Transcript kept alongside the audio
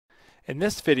In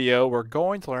this video, we're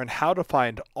going to learn how to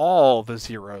find all the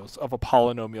zeros of a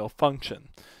polynomial function.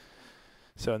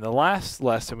 So in the last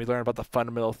lesson, we learned about the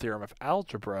fundamental theorem of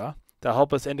algebra that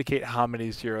help us indicate how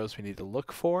many zeros we need to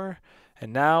look for.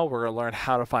 And now we're going to learn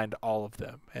how to find all of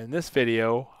them. And in this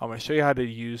video, I'm going to show you how to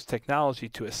use technology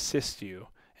to assist you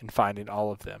in finding all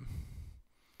of them.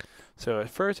 So at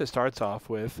first, it starts off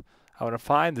with I want to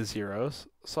find the zeros,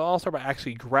 so I'll start by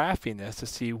actually graphing this to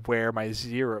see where my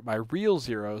real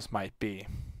zeros might be.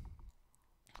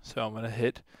 So I'm going to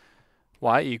hit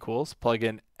y equals, plug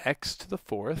in x to the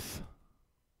fourth,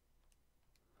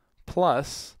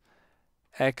 plus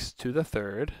x to the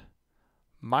third,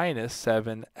 minus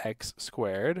 7x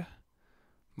squared,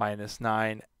 minus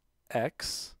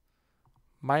 9x,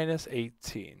 minus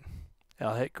 18. And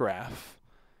I'll hit graph.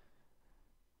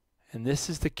 And this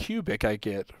is the cubic I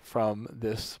get from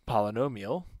this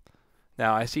polynomial.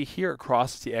 Now I see here it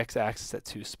crosses the x-axis at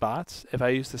 2 spots. If I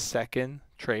use the second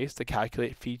trace, the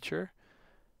calculate feature,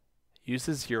 use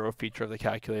the 0 feature of the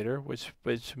calculator, which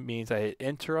means I hit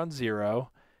enter on 0,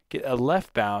 get a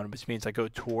left bound, which means I go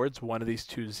towards one of these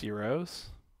two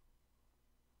zeros.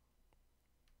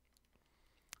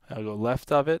 I'll go left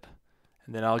of it,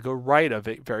 and then I'll go right of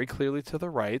it, very clearly to the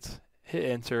right, hit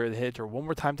enter, and hit enter one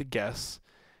more time to guess.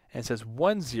 And it says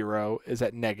 1, 0 is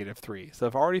at -3. So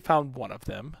I've already found one of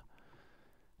them.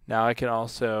 Now I can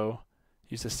also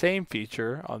use the same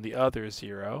feature on the other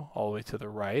 0 all the way to the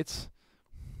right.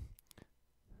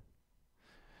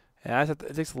 And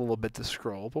it takes a little bit to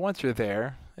scroll, but once you're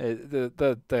there, the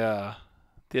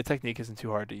technique isn't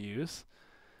too hard to use.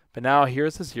 But now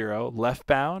here's the 0, left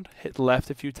bound, hit left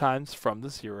a few times from the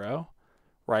 0,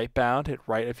 right bound, hit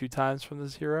right a few times from the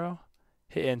 0,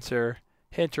 hit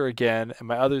enter again, and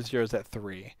my other 0 is at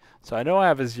 3. So I know I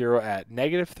have a 0 at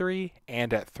 -3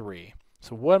 and at 3.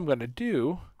 So what I'm going to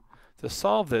do to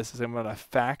solve this is I'm going to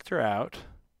factor out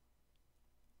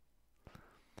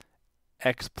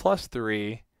x plus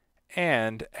 3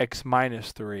 and x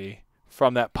minus 3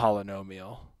 from that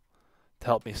polynomial to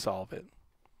help me solve it.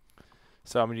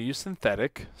 So I'm going to use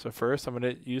synthetic. So first I'm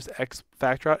going to use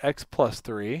factor out x plus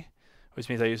 3, which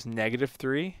means I use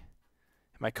 -3.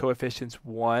 And my coefficients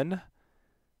 1,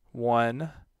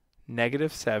 1,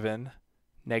 -7,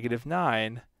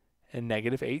 -9, and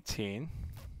 -18.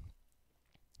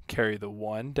 Carry the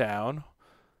 1 down.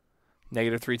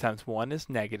 -3 times 1 is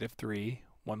 -3.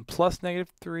 1 plus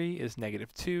 -3 is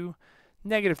 -2.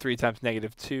 -3 times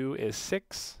 -2 is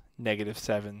 6.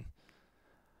 -7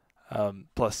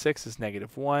 plus 6 is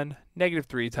 -1.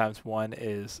 -3 times 1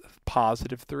 is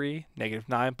 +3.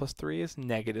 -9 plus 3 is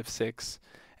 -6.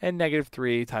 And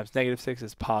 -3 times -6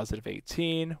 is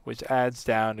 +18, which adds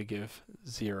down to give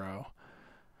 0.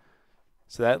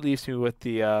 So that leaves me with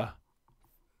the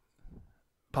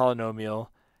polynomial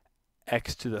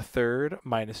x to the third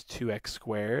minus 2x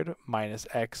squared minus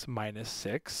x minus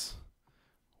 6,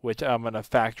 which I'm going to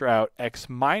factor out x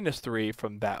minus 3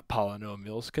 from that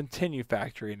polynomial. So continue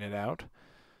factoring it out.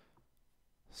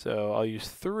 So I'll use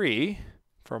 3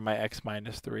 for my x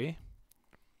minus 3,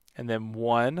 and then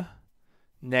 1,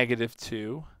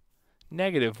 -2,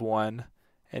 -1,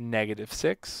 and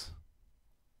 -6.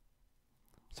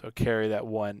 So carry that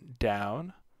 1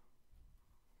 down.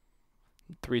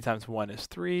 3 times 1 is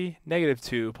 3.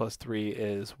 -2 plus 3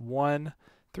 is 1.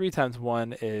 3 times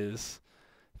 1 is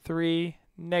 3.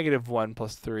 -1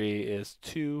 plus 3 is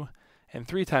 2. And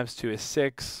 3 times 2 is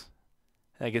 6.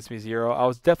 And that gets me 0. I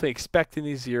was definitely expecting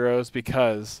these zeros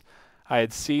because I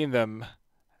had seen them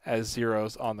as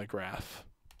zeros on the graph.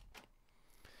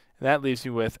 And that leaves me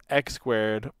with x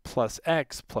squared plus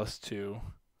x plus 2.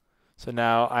 So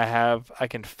now I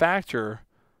can factor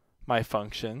my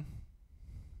function.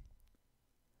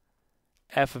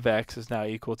 F of x is now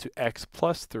equal to x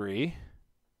plus 3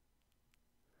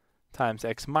 times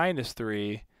x minus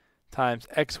 3 times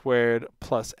x squared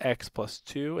plus x plus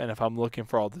 2. And if I'm looking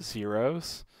for all the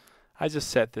zeros, I just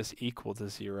set this equal to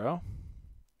 0.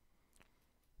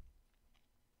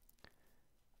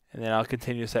 And then I'll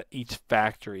continue to set each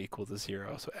factor equal to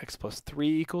 0. So x plus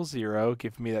 3 equals 0,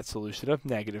 giving me that solution of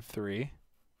 -3.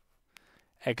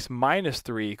 X minus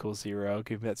 3 equals 0,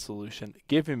 giving me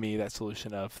that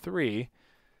solution of 3.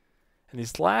 And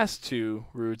these last two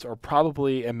roots are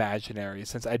probably imaginary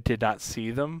since I did not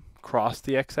see them cross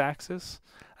the x-axis.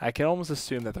 I can almost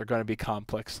assume that they're going to be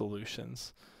complex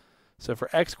solutions. So for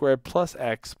x squared plus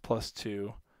x plus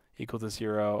 2 equal to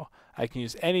 0, I can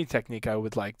use any technique I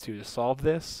would like to solve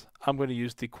this. I'm going to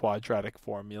use the quadratic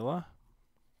formula.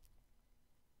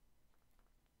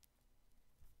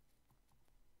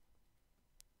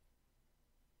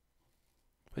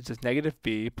 Which is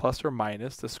 -b plus or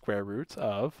minus the square root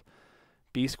of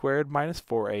b squared minus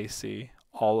 4ac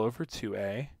all over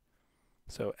 2a.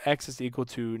 So x is equal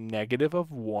to negative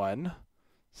of 1,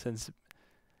 since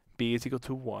b is equal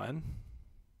to 1,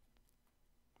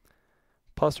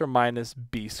 plus or minus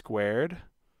b squared,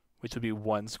 which will be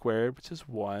 1 squared, which is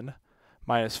 1,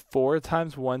 minus 4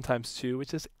 times 1 times 2,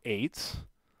 which is 8,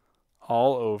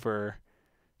 all over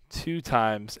 2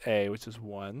 times a, which is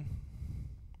 1.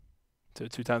 So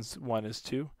 2 times 1 is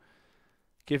 2,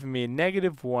 giving me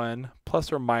negative 1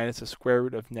 plus or minus the square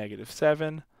root of negative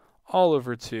 7, all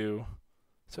over 2.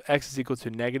 So x is equal to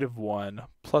negative 1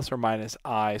 plus or minus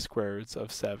I square roots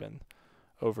of 7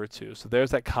 over 2. So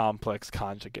there's that complex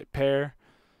conjugate pair.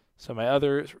 So my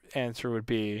other answer would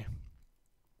be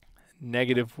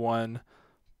negative 1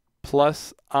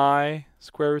 plus I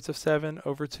square roots of 7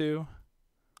 over 2,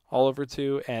 all over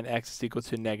 2, and x is equal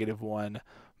to negative 1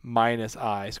 minus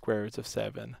I square roots of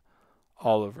 7,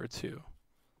 all over 2.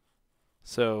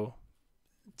 So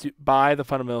by the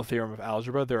fundamental theorem of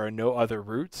algebra, there are no other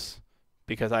roots,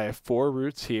 because I have 4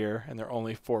 roots here, and there are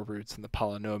only 4 roots in the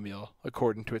polynomial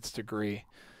according to its degree.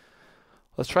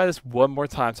 Let's try this one more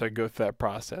time so I can go through that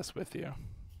process with you.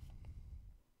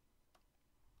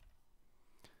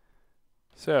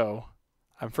 So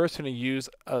I'm first going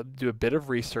to do a bit of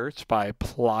research by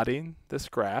plotting this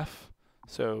graph.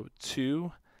 So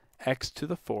 2x to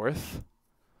the 4th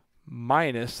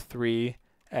minus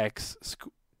 3x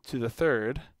to the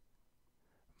 3rd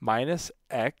minus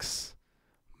x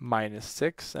minus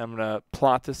 6. I'm going to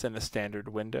plot this in a standard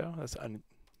window. That's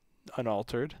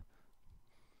unaltered.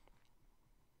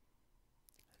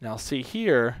 Now see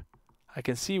here, I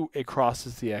can see it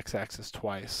crosses the x-axis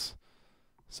twice.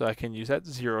 So I can use that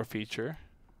 0 feature,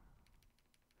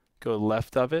 go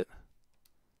left of it,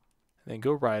 and then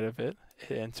go right of it,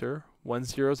 hit enter. 1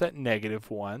 0 is at negative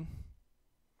 1.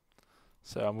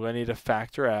 So I'm going to need to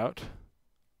factor out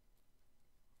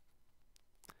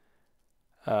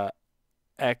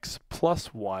x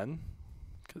plus 1.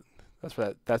 That's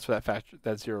where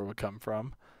that 0 would come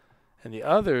from. And the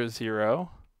other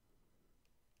 0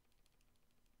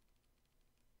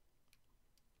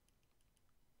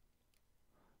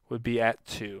 would be at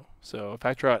 2. So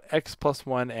factor out x plus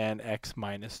 1 and x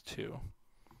minus 2.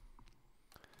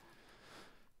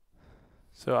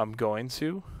 So I'm going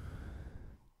to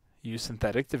use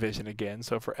synthetic division again.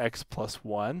 So for x plus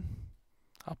 1,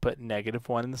 I'll put negative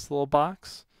 1 in this little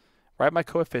box. Write my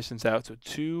coefficients out. So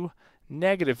 2,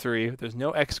 negative 3. There's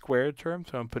no x squared term,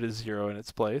 so I'm going to put a 0 in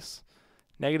its place.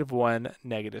 Negative 1,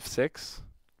 negative 6.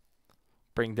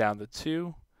 Bring down the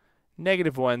 2.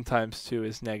 Negative 1 times 2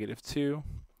 is negative 2.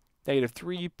 Negative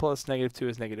 3 plus negative 2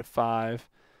 is negative 5.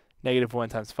 Negative 1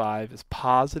 times 5 is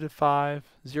positive 5.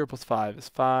 0 plus 5 is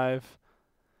 5.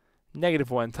 Negative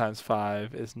 1 times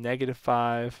 5 is negative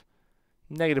 5.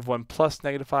 Negative 1 plus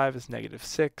negative 5 is negative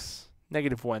 6.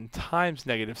 Negative 1 times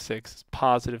negative 6 is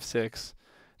positive 6.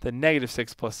 Then negative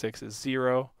 6 plus 6 is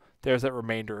 0. There's that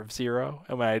remainder of 0.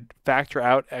 And when I factor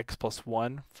out x plus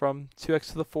 1 from 2x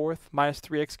to the 4th minus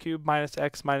 3x cubed minus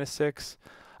x minus 6,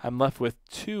 I'm left with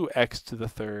 2x to the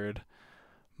 3rd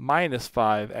minus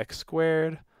 5x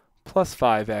squared plus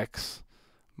 5x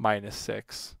minus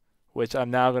 6, which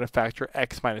I'm now going to factor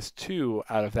x minus 2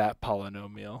 out of that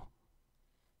polynomial.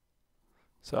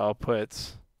 So I'll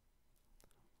put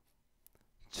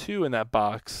 2 in that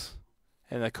box,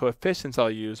 and the coefficients I'll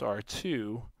use are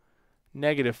 2,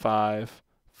 negative 5,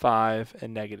 5,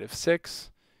 and negative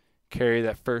 6. Carry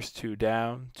that first 2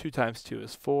 down. 2 times 2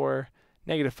 is 4.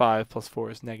 Negative 5 plus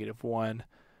 4 is negative 1.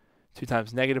 2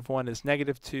 times negative 1 is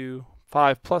negative 2.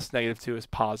 5 plus negative 2 is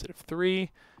positive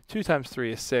 3. 2 times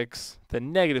 3 is 6.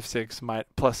 Then negative 6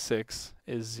 plus 6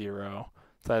 is 0.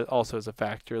 So that also is a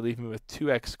factor, leaving me with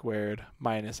 2x squared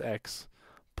minus x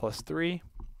plus 3.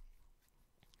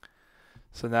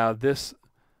 So now this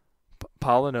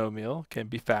polynomial can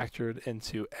be factored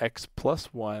into x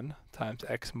plus 1 times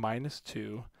x minus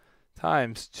 2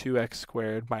 times 2x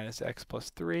squared minus x plus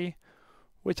 3,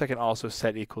 which I can also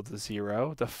set equal to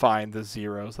 0 to find the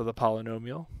zeros of the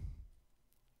polynomial.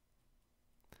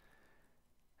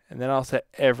 And then I'll set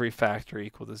every factor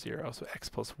equal to 0. So x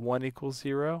plus 1 equals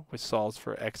 0, which solves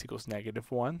for x equals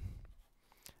negative 1.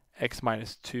 X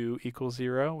minus 2 equals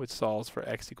 0, which solves for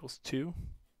x equals 2.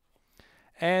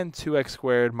 And 2x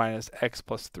squared minus x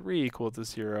plus 3 equals to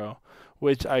 0,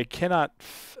 which I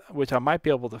might be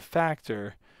able to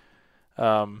factor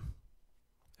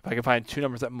if I can find two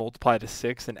numbers that multiply to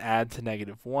 6 and add to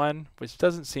negative 1, which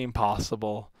doesn't seem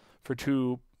possible for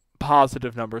two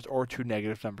positive numbers or two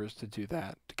negative numbers to do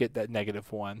that, to get that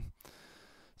negative 1.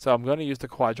 So I'm going to use the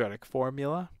quadratic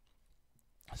formula.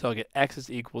 So I'll get x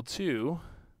is equal to,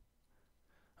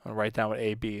 I'm going to write down what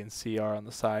a, b, and c are on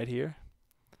the side here.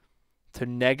 To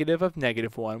negative of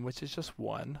negative 1, which is just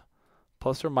 1,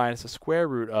 plus or minus the square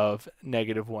root of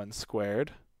negative 1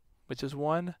 squared, which is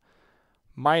 1,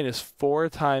 minus 4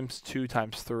 times 2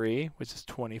 times 3, which is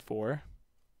 24,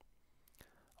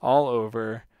 all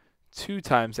over 2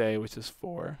 times a, which is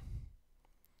 4.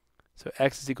 So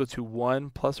x is equal to 1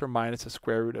 plus or minus the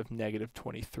square root of negative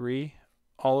 23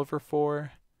 all over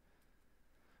 4,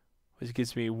 which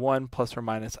gives me 1 plus or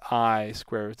minus I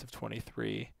square root of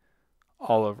 23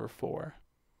 all over 4.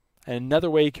 And another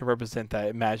way you can represent that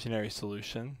imaginary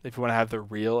solution, if you want to have the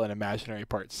real and imaginary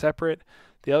part separate,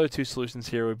 the other two solutions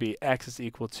here would be x is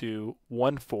equal to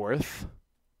 1/4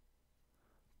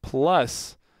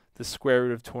 plus the square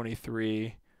root of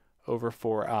 23 over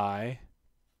 4i,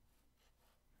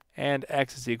 and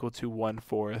x is equal to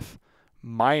 1/4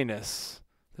 minus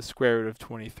the square root of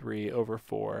 23 over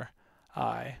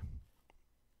 4i.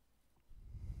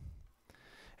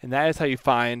 And that is how you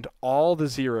find all the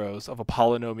zeros of a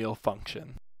polynomial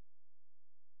function.